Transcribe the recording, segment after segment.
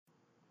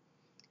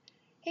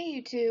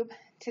Hey YouTube,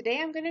 today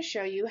I'm going to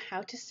show you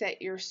how to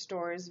set your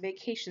store's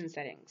vacation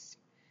settings.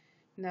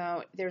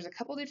 Now, there's a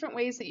couple different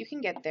ways that you can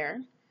get there.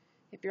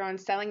 If you're on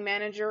Selling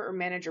Manager or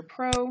Manager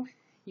Pro,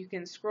 you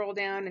can scroll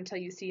down until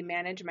you see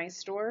Manage My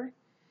Store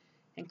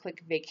and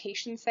click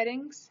Vacation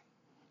Settings.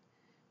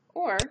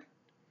 Or,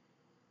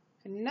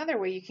 another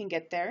way you can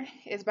get there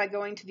is by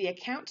going to the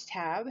Account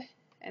tab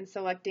and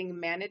selecting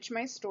Manage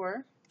My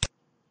Store,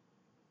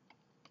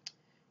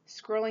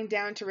 scrolling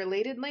down to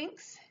Related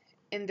Links,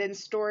 and then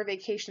Store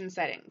Vacation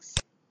Settings.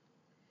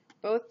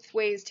 Both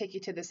ways take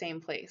you to the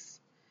same place.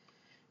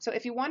 So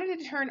if you wanted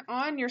to turn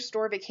on your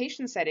store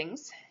vacation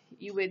settings,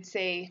 you would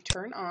say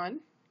Turn On.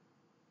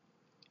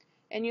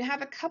 And you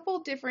have a couple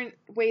different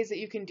ways that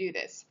you can do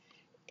this.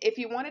 If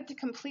you wanted to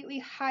completely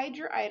hide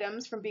your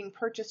items from being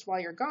purchased while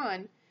you're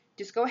gone,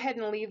 just go ahead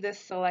and leave this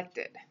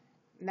selected.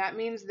 And that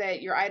means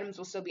that your items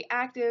will still be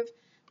active,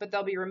 but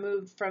they'll be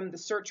removed from the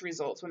search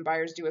results when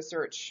buyers do a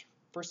search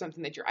for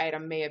something that your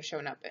item may have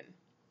shown up in.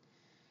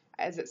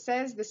 As it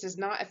says, this does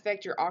not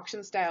affect your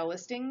auction style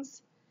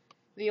listings.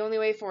 The only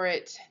way for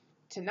it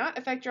to not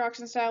affect your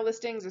auction style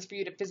listings is for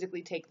you to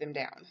physically take them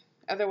down.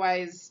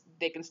 Otherwise,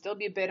 they can still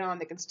be bid on,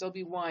 they can still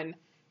be won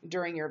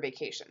during your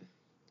vacation.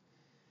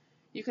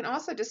 You can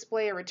also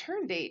display a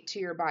return date to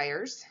your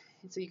buyers,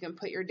 and so you can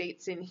put your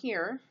dates in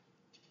here.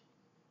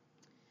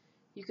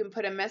 You can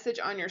put a message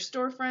on your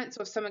storefront,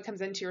 so if someone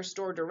comes into your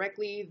store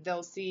directly,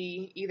 they'll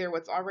see either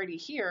what's already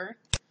here,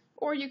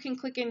 or you can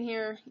click in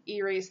here,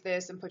 erase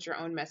this, and put your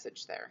own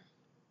message there.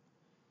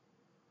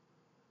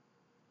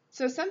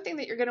 So something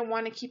that you're going to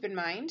want to keep in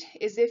mind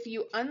is if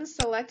you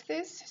unselect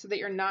this so that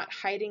you're not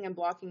hiding and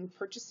blocking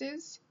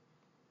purchases,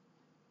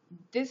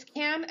 this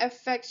can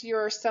affect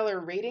your seller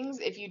ratings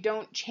if you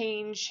don't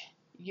change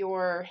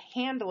your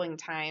handling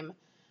time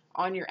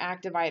on your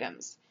active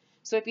items.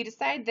 So if you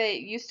decide that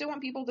you still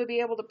want people to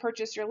be able to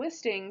purchase your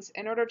listings,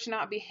 in order to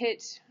not be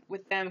hit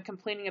with them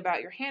complaining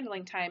about your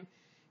handling time,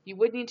 you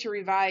would need to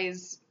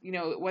revise,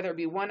 whether it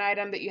be one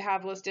item that you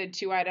have listed,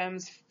 2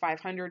 items,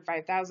 500,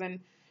 5,000.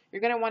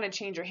 You're going to want to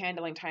change your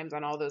handling times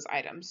on all those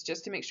items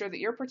just to make sure that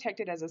you're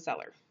protected as a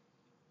seller.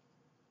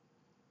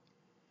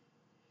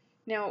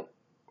 Now,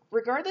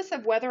 regardless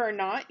of whether or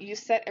not you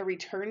set a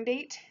return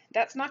date,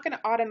 that's not going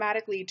to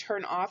automatically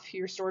turn off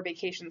your store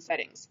vacation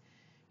settings.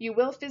 You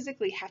will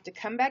physically have to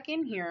come back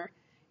in here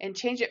and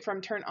change it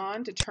from turn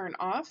on to turn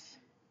off,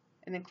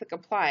 and then click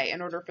apply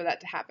in order for that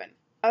to happen.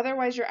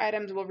 Otherwise, your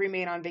items will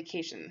remain on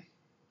vacation.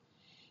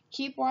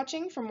 Keep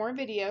watching for more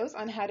videos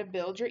on how to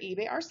build your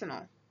eBay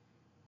arsenal.